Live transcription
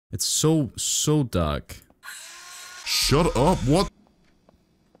It's so dark. Shut up, what?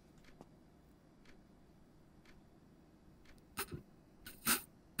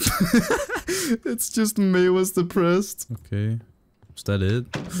 It's just May was depressed. Okay. Is that it?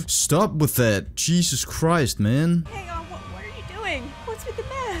 Stop with that! Jesus Christ, man. Hang on, what are you doing? What's with the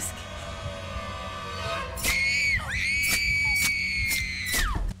mask?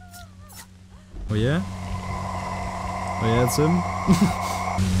 Oh yeah? Oh yeah, it's him?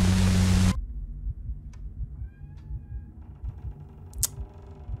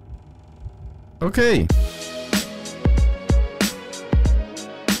 Okay.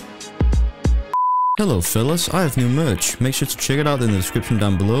 Hello fellas, I have new merch. Make sure to check it out in the description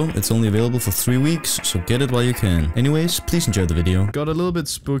down below. It's only available for 3 weeks, so get it while you can. Anyways, please enjoy the video. Got a little bit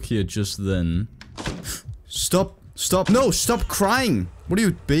spookier just then. Stop! Stop! No! Stop crying! What are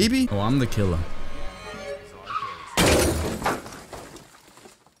you, baby? Oh, I'm the killer.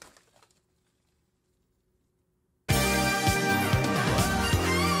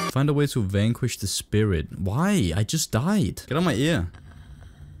 Find a way to vanquish the spirit. Why? I just died. Get out of my ear.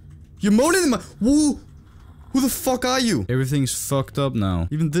 You're moaning in my— Who the fuck are you? Everything's fucked up now.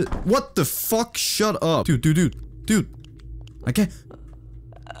 Even the— What the fuck? Shut up. Dude. I can't—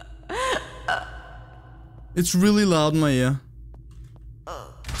 It's really loud in my ear.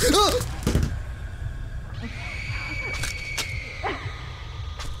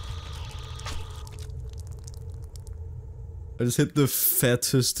 I just hit the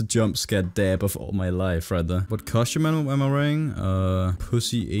fattest jump scare dab of all my life right there. What costume am I wearing?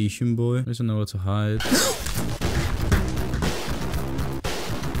 Pussy Asian boy. Doesn't know where to hide.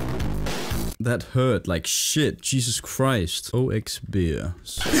 That hurt like shit. Jesus Christ. OX beer.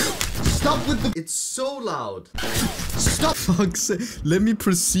 Stop with the— It's so loud. Stop. Fuck's sake. Let me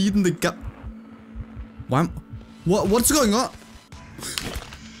proceed in the gap. Why? What's going on?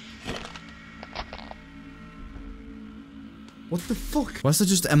 What the fuck? Why is there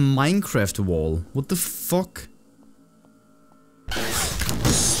just a Minecraft wall? What the fuck? I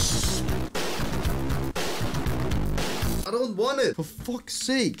don't want it! For fuck's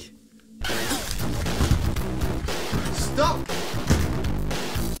sake! Stop!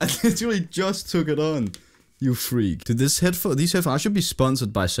 I literally just took it on. You freak. Dude, these headphones, I should be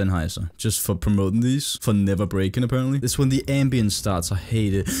sponsored by Sennheiser. Just for promoting these. For never breaking, apparently. It's when the ambience starts. I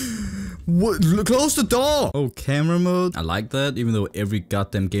hate it. What? Close the door! Oh, camera mode. I like that, even though every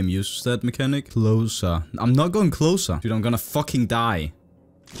goddamn game uses that mechanic. Closer. I'm not going closer. Dude, I'm gonna fucking die.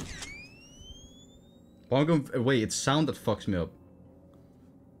 Well, I'm going— Wait, it's sound that fucks me up.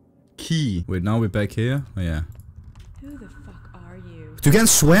 Key. Wait, now we're back here? Oh, yeah. Who the fuck are you? You can't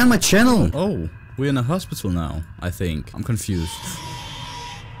swear on my channel! Oh. We're in a hospital now, I think. I'm confused.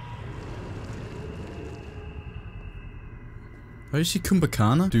 Why is he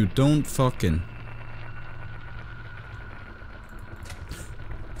Kumbhakana? Dude, don't fucking...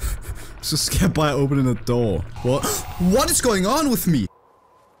 So scared by opening a door. What? What is going on with me?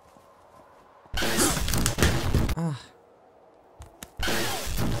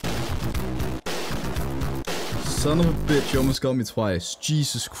 Son of a bitch, you almost got me twice.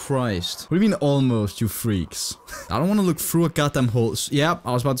 Jesus Christ. What do you mean almost, you freaks? I don't want to look through a goddamn hole. Yeah,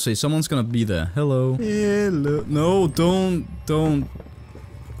 I was about to say, someone's gonna be there. Hello. Hello. No, don't.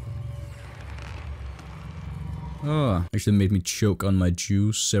 Oh, actually made me choke on my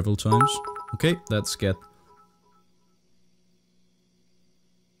juice several times. Okay, that's scared.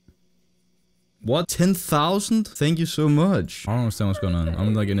 What? 10,000? Thank you so much. I don't understand what's going on.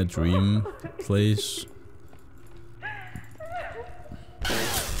 I'm like in a dream place.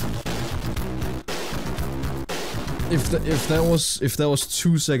 If that was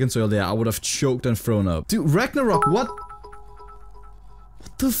 2 seconds earlier, I would have choked and thrown up. Dude, Ragnarok, what?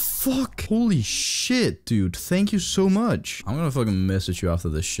 What the fuck? Holy shit, dude. Thank you so much. I'm gonna fucking message you after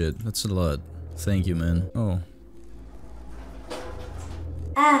this shit. That's a lot. Thank you, man. Oh.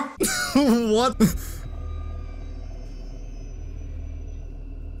 What?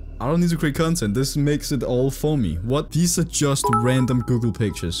 I don't need to create content. This makes it all for me. What? These are just random Google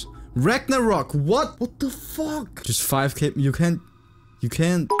pictures. Ragnarok, what? What the fuck? Just 5K. You can't.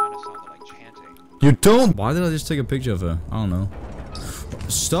 You don't. Why did I just take a picture of her? I don't know.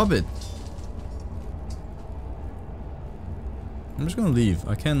 Stop it. I'm just gonna leave.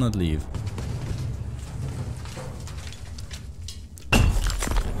 I cannot leave.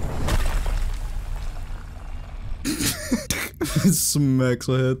 Smacks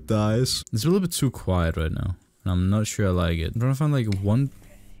my head, dies. It's a little bit too quiet right now. And I'm not sure I like it. I'm trying to find like one...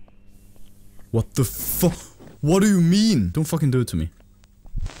 What the fuck? What do you mean? Don't fucking do it to me.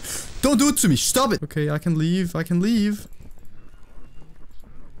 Don't do it to me. Stop it. Okay, I can leave. I can leave.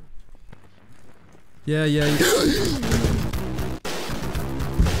 Yeah, yeah, yeah.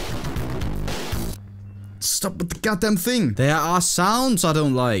 Stop with the goddamn thing. There are sounds I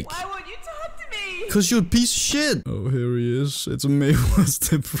don't like. Why won't you talk to me? Cause you're a piece of shit. Oh, here he is. It's May was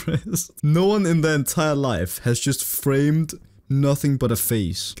depressed. No one in their entire life has just framed nothing but a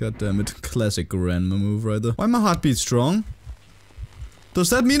face. God damn it. Classic grandma move right there. Why my heartbeat strong?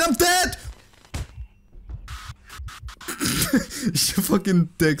 Does that mean I'm dead? She fucking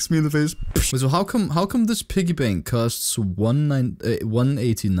decks me in the face. Wait, so how come this piggy bank costs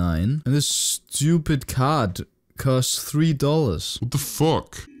 189 and this stupid card costs $3? What the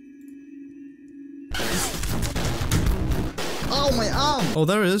fuck? Oh, my arm! Oh,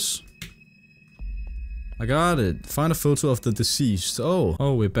 there it is. I got it. Find a photo of the deceased.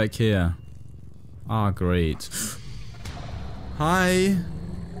 Oh, we're back here. Ah, great. Hi.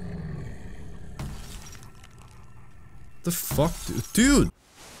 The fuck, dude?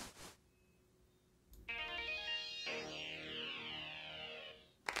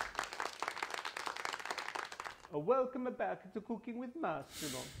 Welcome back to Cooking with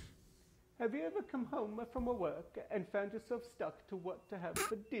MythyMoo. Have you ever come home from work and found yourself stuck to what to have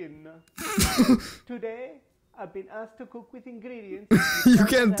for dinner? Today, I've been asked to cook with ingredients. You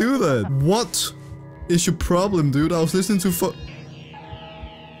can't do that. What is your problem, dude? I was listening to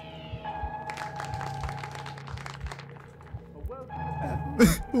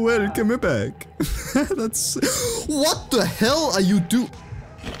Welcome back. That's... What the hell are you do?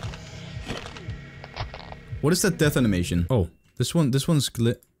 What is that death animation? Oh, this one's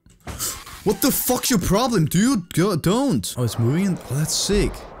glit. What the fuck's your problem, dude? Go, don't. Oh, it's moving in. Oh, that's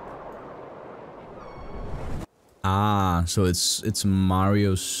sick. Ah, so it's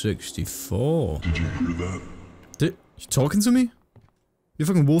Mario 64. Did you hear that? You talking to me? You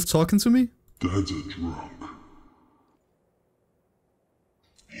fucking wolf talking to me? Dad's a drunk.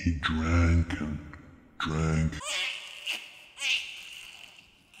 He drank and drank.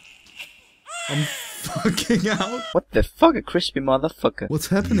 I'm fucking out. What the fuck, a crispy motherfucker? What's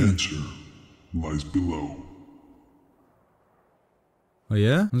The happening? answer lies below. Oh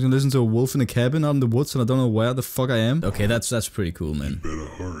yeah? I'm gonna listen to a wolf in a cabin out in the woods and I don't know where the fuck I am. Okay, that's pretty cool, man. Better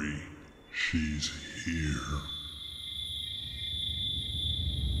hurry. She's here.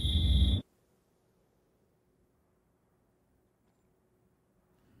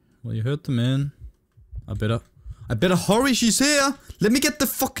 Well, you heard the man. I better hurry, she's here! Let me get the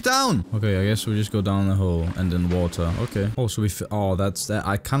fuck down! Okay, I guess we just go down the hole and then water. Okay. Oh, so that's that.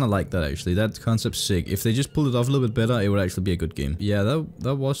 I kinda like that actually. That concept's sick. If they just pulled it off a little bit better, it would actually be a good game. Yeah,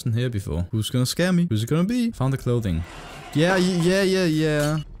 that wasn't here before. Who's gonna scare me? Who's it gonna be? Found the clothing. Yeah.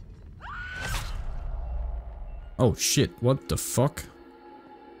 Oh shit, what the fuck?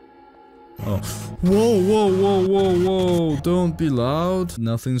 Oh. Whoa. Don't be loud.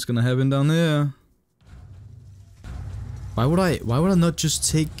 Nothing's gonna happen down here. Why would I not just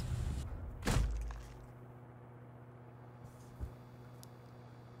take...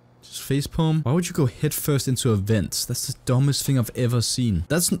 Just facepalm? Why would you go head first into a vent? That's the dumbest thing I've ever seen.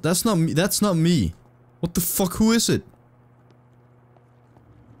 That's not me. That's not me. What the fuck? Who is it?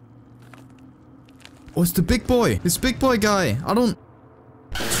 Oh, it's the big boy. It's big boy guy. I don't...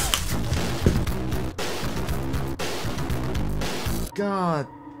 God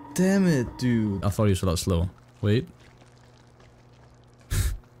damn it, dude. I thought he was a lot slower. Wait.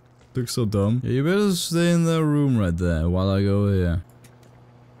 Looks so dumb. Yeah, you better stay in that room right there while I go here.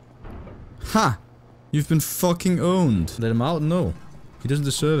 Ha! You've been fucking owned. Let him out? No. He doesn't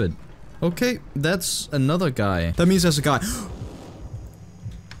deserve it. Okay, that's another guy. That means there's a guy.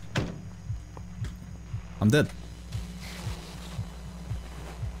 I'm dead.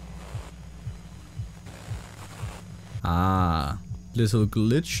 Ah. Little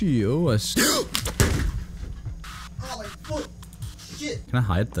glitchy. Oh, I see. Oh, my foot. Shit. Can I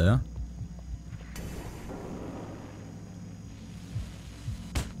hide there?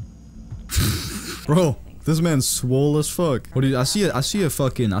 Bro, this man's swole as fuck. What do you? I see an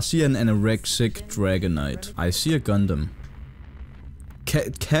anorexic Dragonite. I see a Gundam.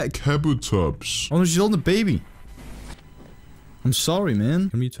 Kabutops. Oh no, she's holding a baby. I'm sorry, man.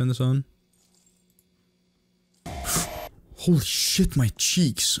 Can we turn this on? Holy shit, my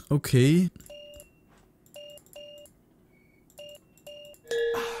cheeks. Okay.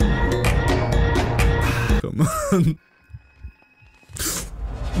 Come on.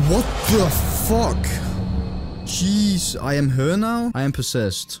 What the fuck? Jeez, I am her now? I am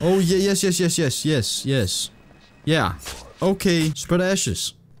possessed. Oh, yeah, yes. Yeah. Okay, spread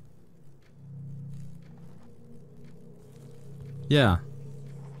ashes. Yeah.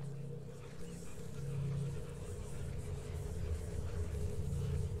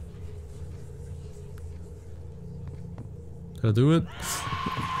 Did I do it?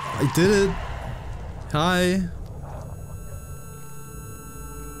 I did it. Hi.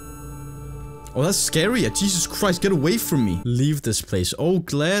 Oh, that's scary. Jesus Christ, get away from me. Leave this place. Oh,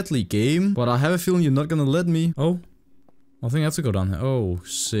 gladly, game. But I have a feeling you're not gonna let me. Oh. I think I have to go down here. Oh,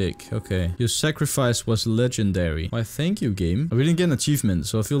 sick. Okay. Your sacrifice was legendary. Why, thank you, game. We didn't get an achievement,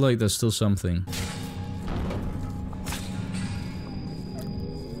 so I feel like there's still something.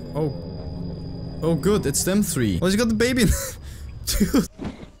 Oh. Oh, good. It's them three. Oh, he's got the baby. Dude.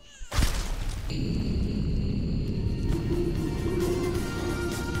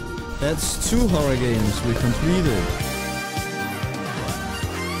 That's 2 horror games we completed.